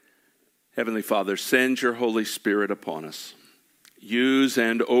Heavenly Father, send your Holy Spirit upon us. Use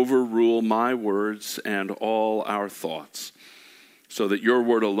and overrule my words and all our thoughts, so that your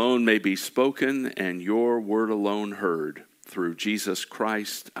word alone may be spoken and your word alone heard, through Jesus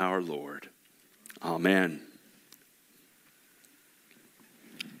Christ our Lord. Amen.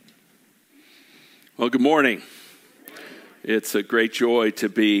 Well, good morning. It's a great joy to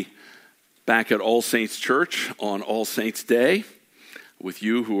be back at All Saints Church on All Saints Day with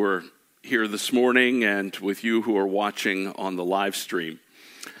you who are here this morning and with you who are watching on the live stream.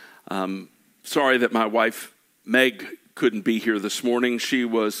 Sorry that my wife Meg couldn't be here this morning. She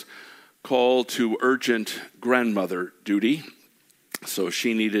was called to urgent grandmother duty, so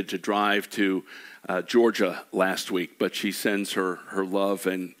she needed to drive to Georgia last week, but she sends her love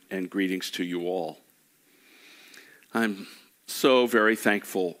and greetings to you all. I'm so very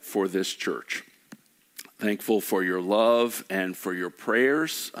thankful for this church. Thankful for your love and for your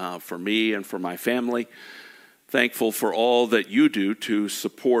prayers for me and for my family. Thankful for all that you do to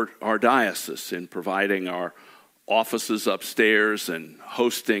support our diocese in providing our offices upstairs and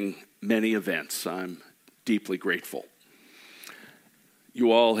hosting many events. I'm deeply grateful.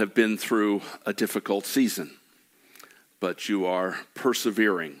 You all have been through a difficult season, but you are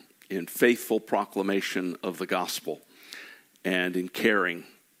persevering in faithful proclamation of the gospel and in caring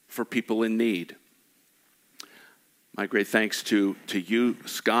for people in need. My great thanks to you,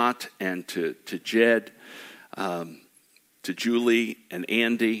 Scott, and to Jed, to Julie and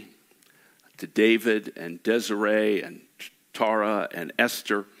Andy, to David and Desiree and Tara and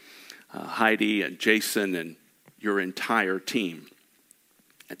Esther, Heidi and Jason and your entire team,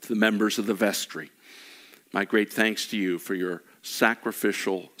 and to the members of the vestry. My great thanks to you for your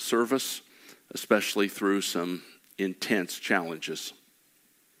sacrificial service, especially through some intense challenges.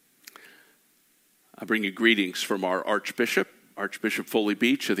 I bring you greetings from our Archbishop Foley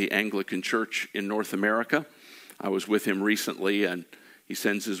Beach of the Anglican Church in North America. I was with him recently, and he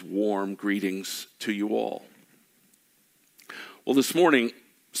sends his warm greetings to you all. Well, this morning,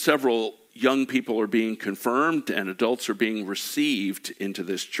 several young people are being confirmed, and adults are being received into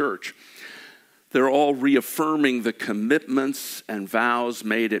this church. They're all reaffirming the commitments and vows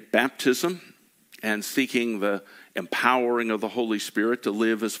made at baptism and seeking the empowering of the Holy Spirit to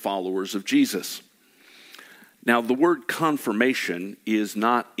live as followers of Jesus. Now, the word confirmation is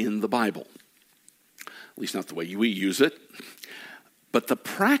not in the Bible, at least not the way we use it, but the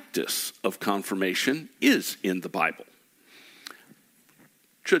practice of confirmation is in the Bible. It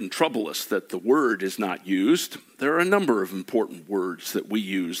shouldn't trouble us that the word is not used. There are a number of important words that we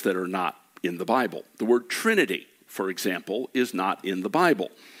use that are not in the Bible. The word Trinity, for example, is not in the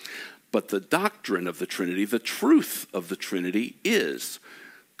Bible. But the doctrine of the Trinity, the truth of the Trinity is,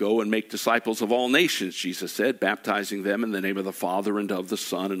 go and make disciples of all nations, Jesus said, baptizing them in the name of the Father and of the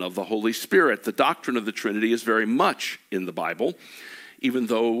Son and of the Holy Spirit. The doctrine of the Trinity is very much in the Bible, even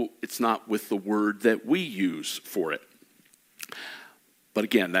though it's not with the word that we use for it. But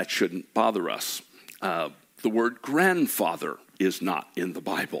again, that shouldn't bother us. The word grandfather is not in the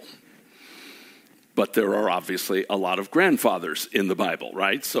Bible. But there are obviously a lot of grandfathers in the Bible,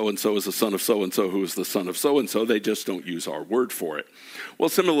 right? So-and-so is the son of so-and-so who is the son of so-and-so. They just don't use our word for it. Well,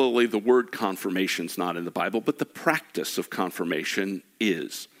 similarly, the word confirmation is not in the Bible, but the practice of confirmation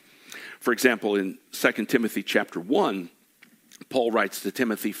is. For example, in 2 Timothy chapter 1, Paul writes to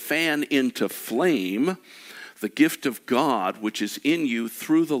Timothy, "Fan into flame the gift of God which is in you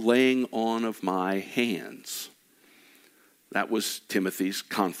through the laying on of my hands." That was Timothy's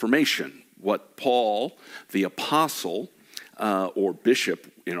confirmation. What Paul, the apostle, or bishop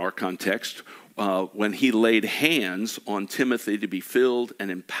in our context, when he laid hands on Timothy to be filled and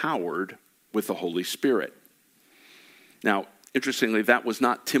empowered with the Holy Spirit. Now, interestingly, that was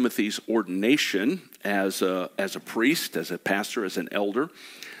not Timothy's ordination as a priest, as a pastor, as an elder.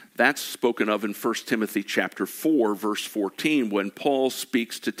 That's spoken of in 1 Timothy chapter 4, verse 14, when Paul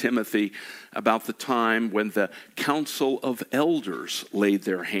speaks to Timothy about the time when the council of elders laid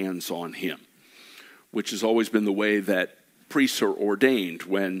their hands on him, which has always been the way that priests are ordained,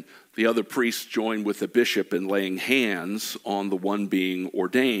 when the other priests join with the bishop in laying hands on the one being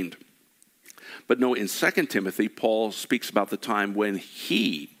ordained. But no, in 2 Timothy, Paul speaks about the time when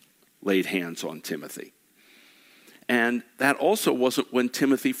he laid hands on Timothy. And that also wasn't when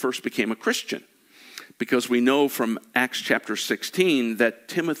Timothy first became a Christian, because we know from Acts chapter 16 that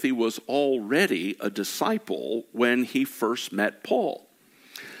Timothy was already a disciple when he first met Paul.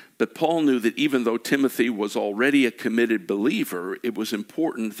 But Paul knew that even though Timothy was already a committed believer, it was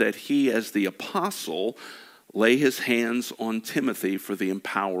important that he, as the apostle, lay his hands on Timothy for the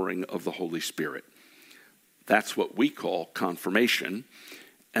empowering of the Holy Spirit. That's what we call confirmation.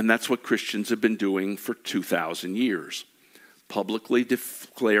 And that's what Christians have been doing for 2,000 years, publicly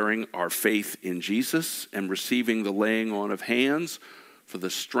declaring our faith in Jesus and receiving the laying on of hands for the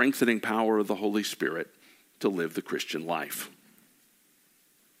strengthening power of the Holy Spirit to live the Christian life.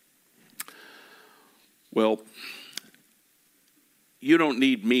 Well, you don't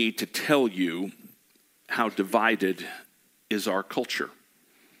need me to tell you how divided is our culture,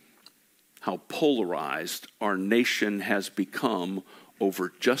 how polarized our nation has become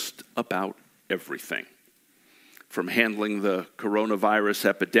over just about everything, from handling the coronavirus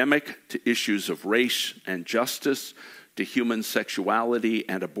epidemic to issues of race and justice to human sexuality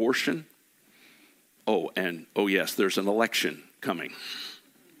and abortion. Oh, yes, there's an election coming.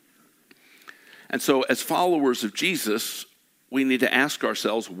 And so as followers of Jesus, we need to ask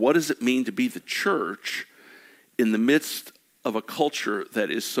ourselves, what does it mean to be the church in the midst of a culture that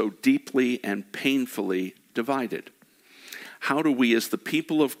is so deeply and painfully divided? How do we as the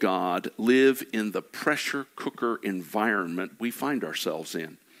people of God live in the pressure cooker environment we find ourselves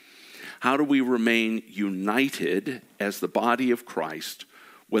in? How do we remain united as the body of Christ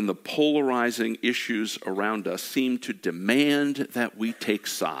when the polarizing issues around us seem to demand that we take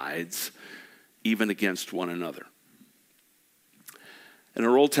sides, even against one another? In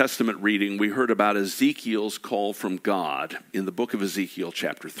our Old Testament reading, we heard about Ezekiel's call from God in the book of Ezekiel,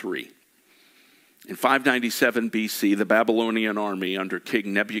 chapter 3. In 597 BC, the Babylonian army under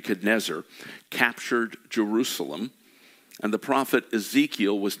King Nebuchadnezzar captured Jerusalem, and the prophet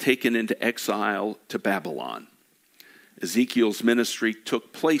Ezekiel was taken into exile to Babylon. Ezekiel's ministry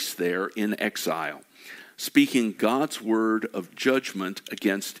took place there in exile, speaking God's word of judgment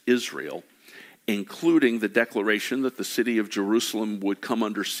against Israel, including the declaration that the city of Jerusalem would come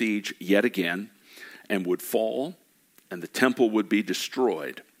under siege yet again and would fall, and the temple would be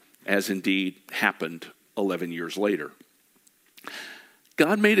destroyed, as indeed happened 11 years later.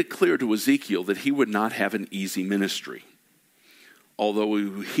 God made it clear to Ezekiel that he would not have an easy ministry.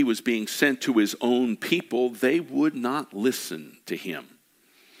 Although he was being sent to his own people, they would not listen to him.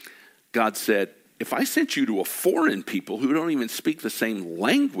 God said, if I sent you to a foreign people who don't even speak the same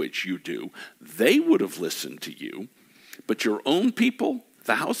language you do, they would have listened to you. But your own people,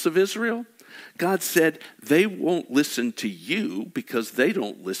 the house of Israel, God said, they won't listen to you because they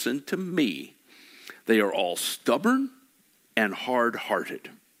don't listen to me. They are all stubborn and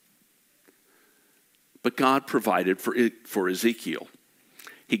hard-hearted. But God provided for Ezekiel.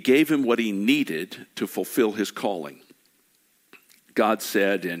 He gave him what he needed to fulfill his calling. God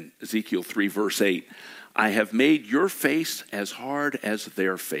said in Ezekiel 3, verse 8, I have made your face as hard as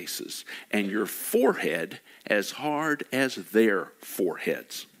their faces, and your forehead as hard as their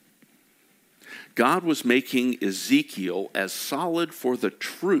foreheads. God was making Ezekiel as solid for the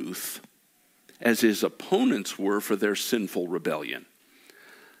truth as his opponents were for their sinful rebellion.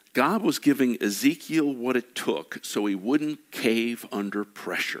 God was giving Ezekiel what it took so he wouldn't cave under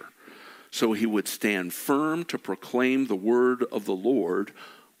pressure, so he would stand firm to proclaim the word of the Lord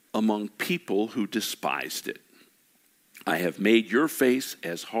among people who despised it. I have made your face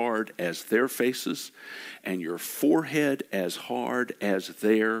as hard as their faces, and your forehead as hard as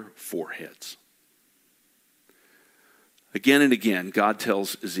their foreheads. Again and again, God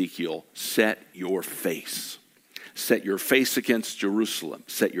tells Ezekiel, set your face. Set your face against Jerusalem.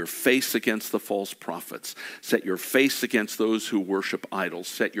 Set your face against the false prophets. Set your face against those who worship idols.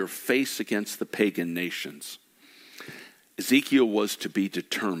 Set your face against the pagan nations. Ezekiel was to be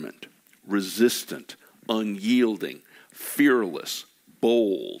determined, resistant, unyielding, fearless,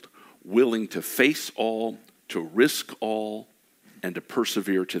 bold, willing to face all, to risk all, and to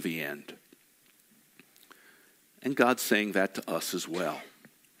persevere to the end. And God's saying that to us as well.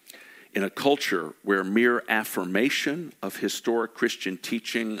 In a culture where mere affirmation of historic Christian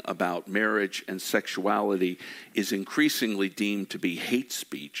teaching about marriage and sexuality is increasingly deemed to be hate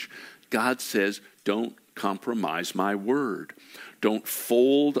speech, God says, don't compromise my word. Don't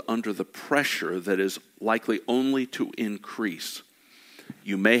fold under the pressure that is likely only to increase.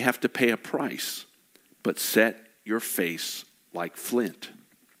 You may have to pay a price, but set your face like flint.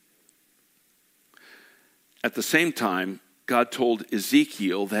 At the same time, God told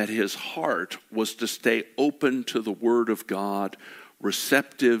Ezekiel that his heart was to stay open to the word of God,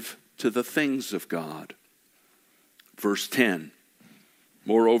 receptive to the things of God. Verse 10,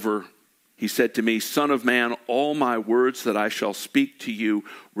 moreover, he said to me, Son of man, all my words that I shall speak to you,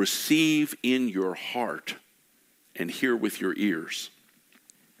 receive in your heart and hear with your ears.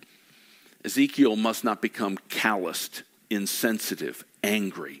 Ezekiel must not become calloused, insensitive,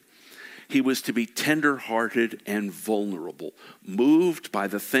 angry. He was to be tender-hearted and vulnerable, moved by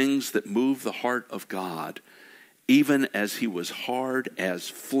the things that move the heart of God, even as he was hard as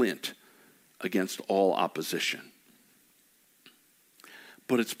flint against all opposition.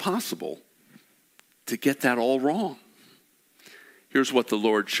 But it's possible to get that all wrong. Here's what the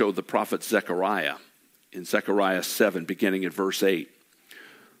Lord showed the prophet Zechariah in Zechariah 7, beginning at verse 8.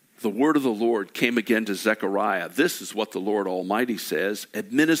 The word of the Lord came again to Zechariah. This is what the Lord Almighty says: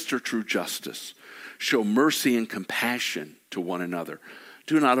 administer true justice, show mercy and compassion to one another.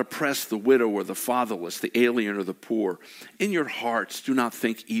 Do not oppress the widow or the fatherless, the alien or the poor. In your hearts do not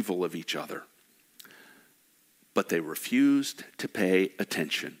think evil of each other. But they refused to pay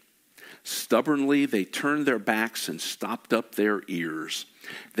attention. Stubbornly, they turned their backs and stopped up their ears.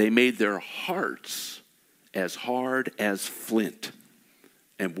 They made their hearts as hard as flint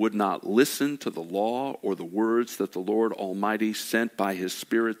and would not listen to the law or the words that the Lord Almighty sent by his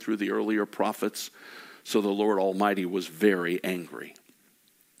Spirit through the earlier prophets. So the Lord Almighty was very angry.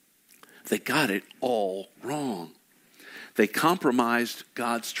 They got it all wrong. They compromised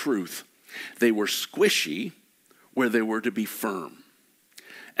God's truth. They were squishy where they were to be firm.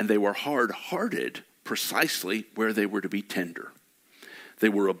 And they were hard-hearted precisely where they were to be tender. They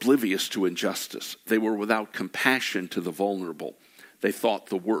were oblivious to injustice. They were without compassion to the vulnerable. They thought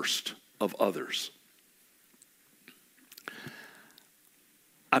the worst of others.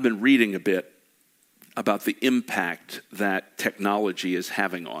 I've been reading a bit about the impact that technology is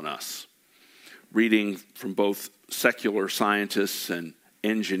having on us. Reading from both secular scientists and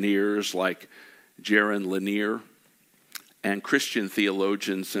engineers like Jaron Lanier, and Christian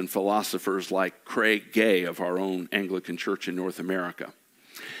theologians and philosophers like Craig Gay of our own Anglican Church in North America.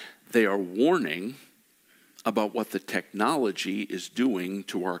 They are warning about what the technology is doing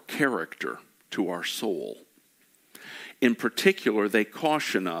to our character, to our soul. In particular, they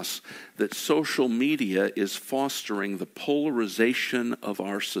caution us that social media is fostering the polarization of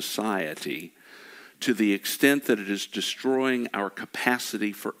our society to the extent that it is destroying our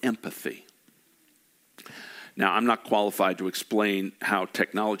capacity for empathy. Now, I'm not qualified to explain how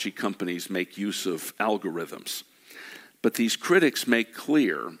technology companies make use of algorithms, but these critics make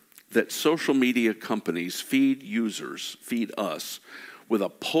clear that social media companies feed us, with a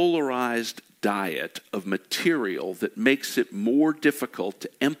polarized diet of material that makes it more difficult to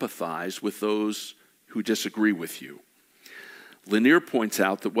empathize with those who disagree with you. Lanier points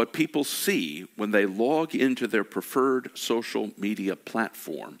out that what people see when they log into their preferred social media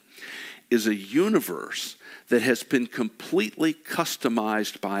platform is a universe that has been completely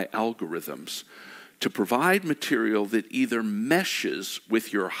customized by algorithms to provide material that either meshes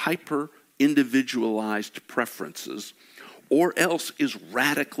with your hyper-individualized preferences or else is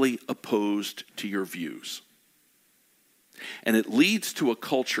radically opposed to your views. And it leads to a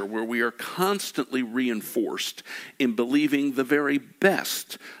culture where we are constantly reinforced in believing the very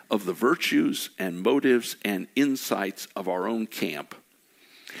best of the virtues and motives and insights of our own camp,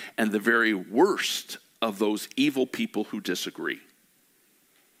 and the very worst of those evil people who disagree.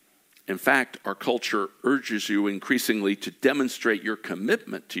 In fact, our culture urges you increasingly to demonstrate your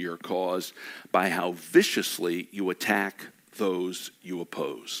commitment to your cause by how viciously you attack those you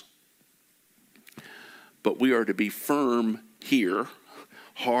oppose. But we are to be firm here,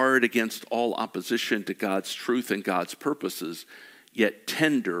 hard against all opposition to God's truth and God's purposes, yet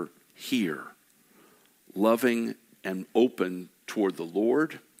tender here, loving and open toward the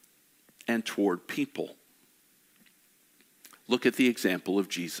Lord and toward people. Look at the example of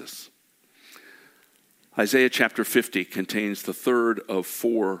Jesus. Isaiah chapter 50 contains the third of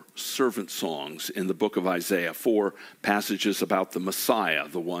 4 servant songs in the book of Isaiah, 4 passages about the Messiah,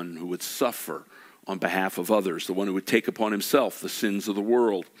 the one who would suffer on behalf of others, the one who would take upon himself the sins of the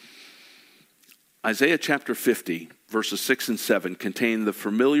world. Isaiah chapter 50, verses 6 and 7 contain the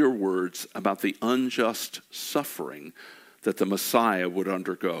familiar words about the unjust suffering that the Messiah would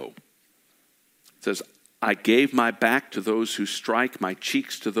undergo. It says, I gave my back to those who strike, my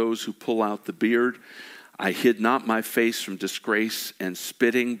cheeks to those who pull out the beard. I hid not my face from disgrace and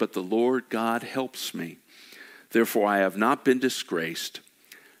spitting, but the Lord God helps me. Therefore I have not been disgraced.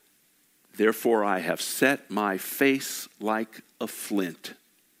 Therefore I have set my face like a flint,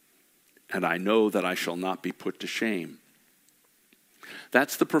 and I know that I shall not be put to shame.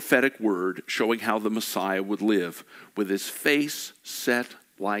 That's the prophetic word showing how the Messiah would live, with his face set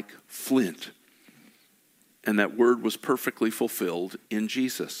like flint. And that word was perfectly fulfilled in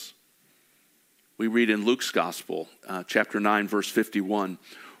Jesus. We read in Luke's Gospel, chapter 9, verse 51,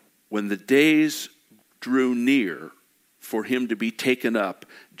 when the days drew near for him to be taken up,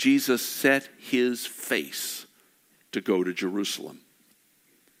 Jesus set his face to go to Jerusalem.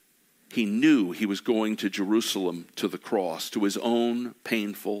 He knew he was going to Jerusalem to the cross, to his own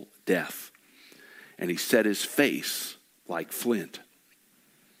painful death. and he set his face like flint.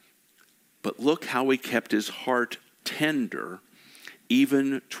 But look how he kept his heart tender,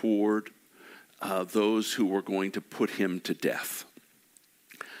 even toward those who were going to put him to death.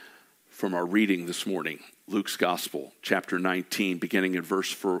 From our reading this morning, Luke's Gospel, chapter 19, beginning in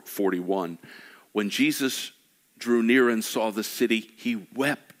verse 41. When Jesus drew near and saw the city, he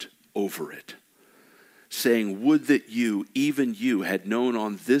wept over it, saying, "Would that you, even you, had known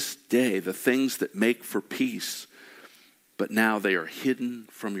on this day the things that make for peace, but now they are hidden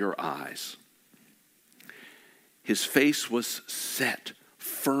from your eyes." His face was set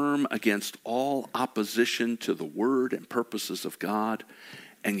firm against all opposition to the word and purposes of God,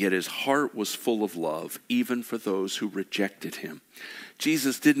 and yet his heart was full of love, even for those who rejected him.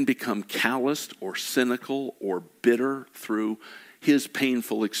 Jesus didn't become calloused or cynical or bitter through his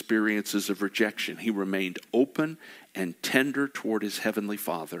painful experiences of rejection. He remained open and tender toward his heavenly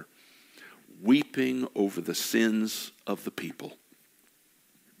Father, weeping over the sins of the people.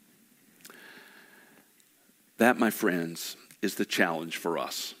 That, my friends, is the challenge for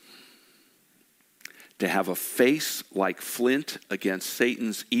us. To have a face like flint against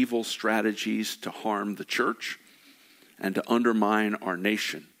Satan's evil strategies to harm the church and to undermine our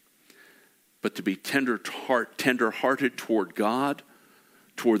nation, but to be tender-hearted toward God,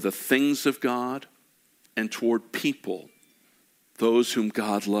 toward the things of God, and toward people, those whom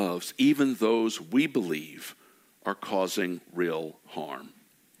God loves, even those we believe are causing real harm.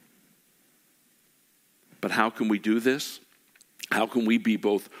 But how can we do this? How can we be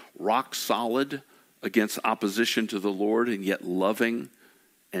both rock solid against opposition to the Lord and yet loving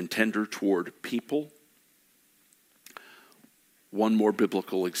and tender toward people? One more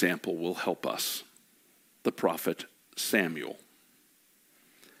biblical example will help us. The prophet Samuel.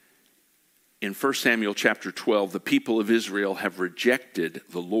 In 1 Samuel chapter 12, the people of Israel have rejected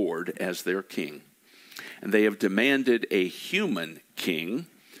the Lord as their king. And they have demanded a human king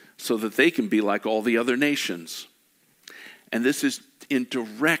so that they can be like all the other nations. And this is in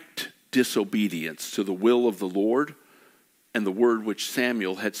direct disobedience to the will of the Lord and the word which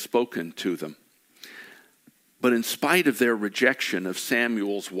Samuel had spoken to them. But in spite of their rejection of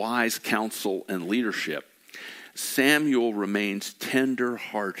Samuel's wise counsel and leadership, Samuel remains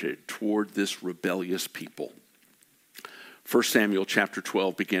tender-hearted toward this rebellious people. 1 Samuel chapter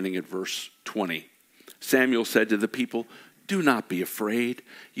 12, beginning at verse 20. Samuel said to the people, "Do not be afraid.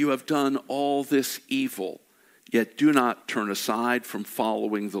 You have done all this evil. Yet do not turn aside from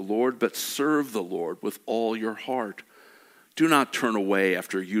following the Lord, but serve the Lord with all your heart. Do not turn away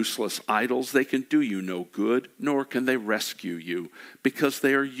after useless idols. They can do you no good, nor can they rescue you, because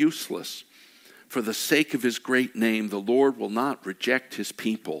they are useless. For the sake of his great name, the Lord will not reject his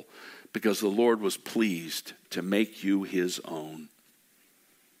people, because the Lord was pleased to make you his own."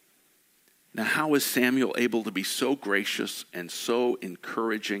 Now, how is Samuel able to be so gracious and so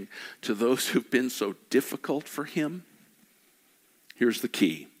encouraging to those who've been so difficult for him? Here's the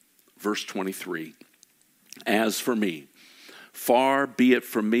key, verse 23. "As for me, far be it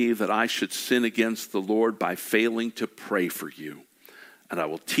from me that I should sin against the Lord by failing to pray for you, and I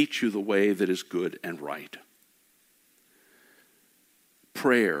will teach you the way that is good and right."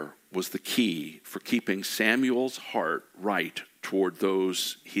 Prayer was the key for keeping Samuel's heart right toward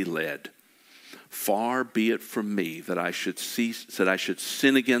those he led. "Far be it from me that I should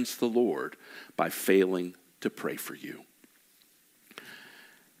sin against the Lord by failing to pray for you."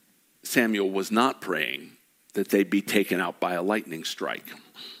 Samuel was not praying that they'd be taken out by a lightning strike.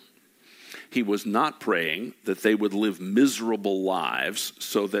 He was not praying that they would live miserable lives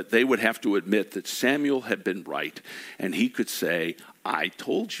so that they would have to admit that Samuel had been right and he could say, "I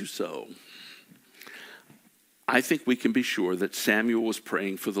told you so." I think we can be sure that Samuel was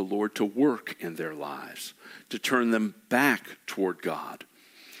praying for the Lord to work in their lives, to turn them back toward God.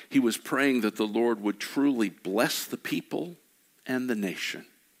 He was praying that the Lord would truly bless the people and the nation.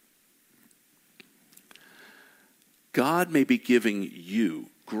 God may be giving you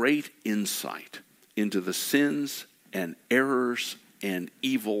great insight into the sins and errors and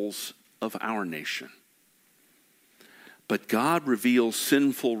evils of our nation. But God reveals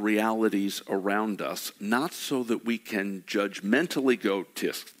sinful realities around us, not so that we can judgmentally go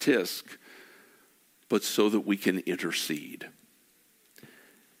tisk, tisk, but so that we can intercede.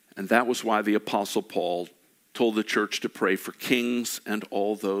 And that was why the Apostle Paul told the church to pray for kings and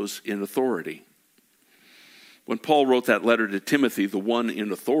all those in authority. When Paul wrote that letter to Timothy, the one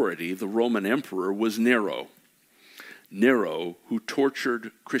in authority, the Roman emperor, was Nero. Nero, who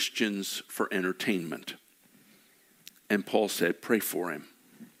tortured Christians for entertainment. And Paul said, pray for him.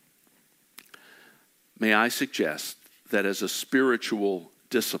 May I suggest that as a spiritual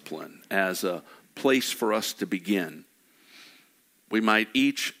discipline, as a place for us to begin. We might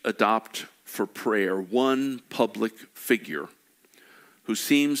each adopt for prayer one public figure who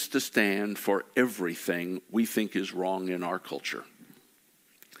seems to stand for everything we think is wrong in our culture.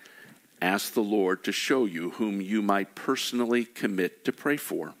 Ask the Lord to show you whom you might personally commit to pray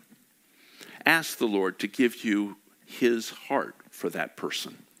for. Ask the Lord to give you his heart for that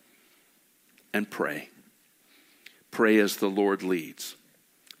person. And pray. Pray as the Lord leads.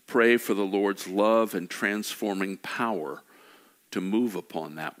 Pray for the Lord's love and transforming power to move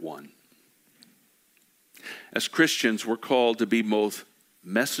upon that one. As Christians, we're called to be both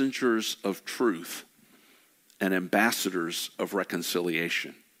messengers of truth and ambassadors of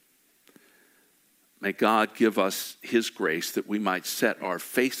reconciliation. May God give us his grace that we might set our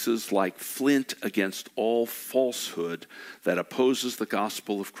faces like flint against all falsehood that opposes the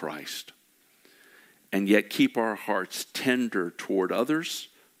gospel of Christ, and yet keep our hearts tender toward others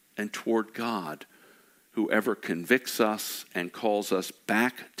and toward God, whoever convicts us and calls us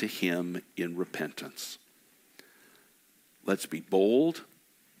back to him in repentance. Let's be bold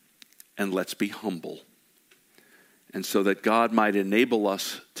and let's be humble, and so that God might enable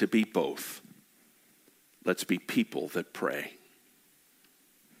us to be both, let's be people that pray.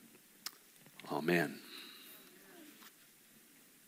 Amen.